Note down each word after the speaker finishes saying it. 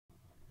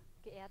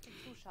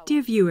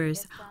Dear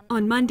viewers,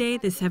 on Monday,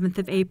 the 7th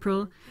of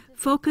April,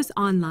 Focus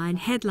Online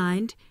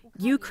headlined,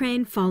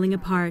 "Ukraine falling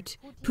apart,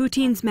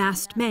 Putin's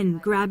masked men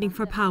grabbing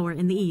for power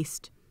in the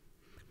east."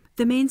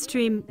 The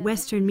mainstream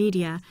Western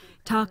media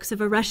talks of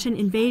a Russian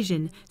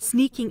invasion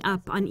sneaking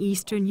up on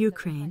eastern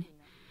Ukraine.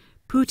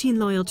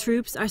 Putin-loyal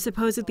troops are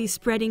supposedly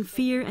spreading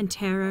fear and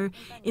terror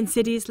in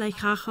cities like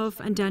Kharkov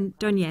and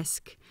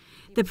Donetsk.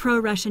 The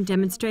pro-Russian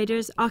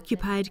demonstrators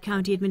occupied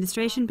county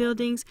administration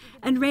buildings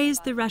and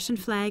raised the Russian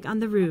flag on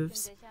the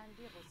roofs.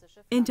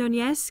 In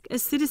Donetsk, a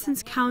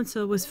citizens'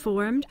 council was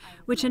formed,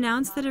 which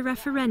announced that a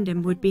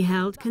referendum would be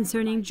held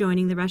concerning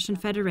joining the Russian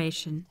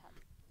Federation.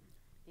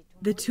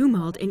 The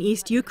tumult in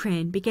East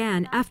Ukraine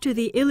began after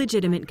the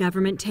illegitimate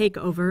government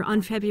takeover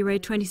on February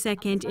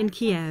 22nd in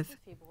Kiev.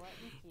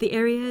 The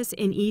areas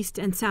in East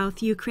and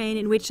South Ukraine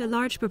in which a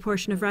large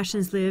proportion of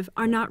Russians live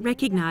are not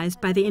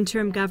recognized by the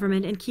interim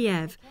government in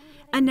Kiev,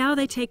 and now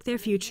they take their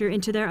future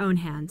into their own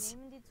hands.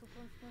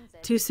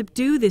 To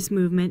subdue this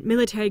movement,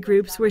 military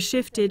groups were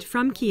shifted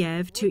from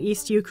Kiev to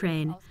East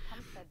Ukraine.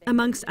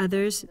 Amongst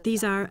others,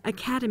 these are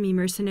academy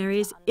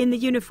mercenaries in the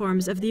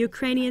uniforms of the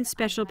Ukrainian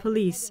Special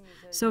Police,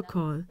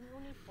 Sokol.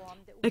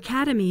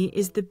 Academy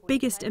is the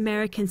biggest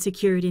American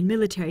security and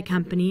military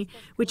company,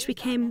 which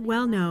became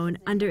well known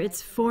under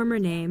its former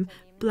name,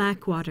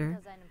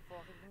 Blackwater.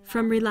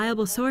 From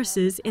reliable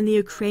sources in the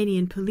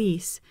Ukrainian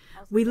police,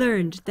 we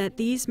learned that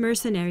these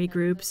mercenary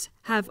groups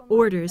have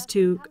orders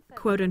to,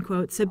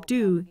 quote-unquote,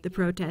 subdue the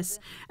protests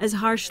as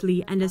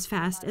harshly and as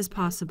fast as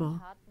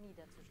possible.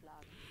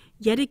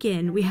 Yet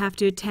again, we have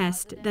to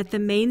attest that the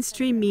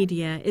mainstream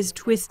media is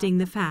twisting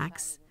the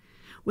facts.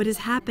 What is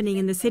happening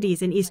in the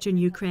cities in eastern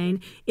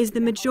Ukraine is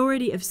the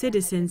majority of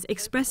citizens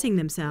expressing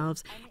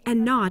themselves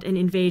and not an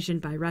invasion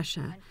by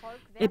Russia.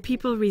 A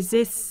people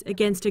resists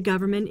against a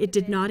government it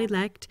did not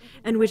elect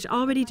and which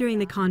already during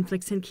the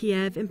conflicts in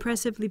Kiev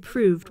impressively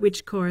proved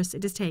which course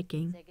it is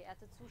taking.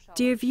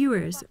 Dear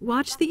viewers,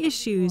 watch the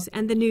issues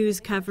and the news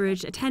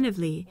coverage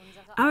attentively.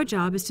 Our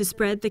job is to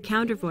spread the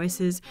counter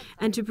voices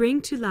and to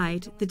bring to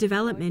light the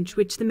development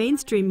which the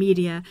mainstream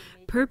media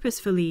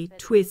purposefully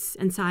twists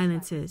and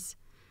silences.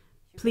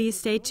 Please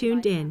stay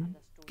tuned in.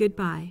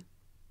 Goodbye.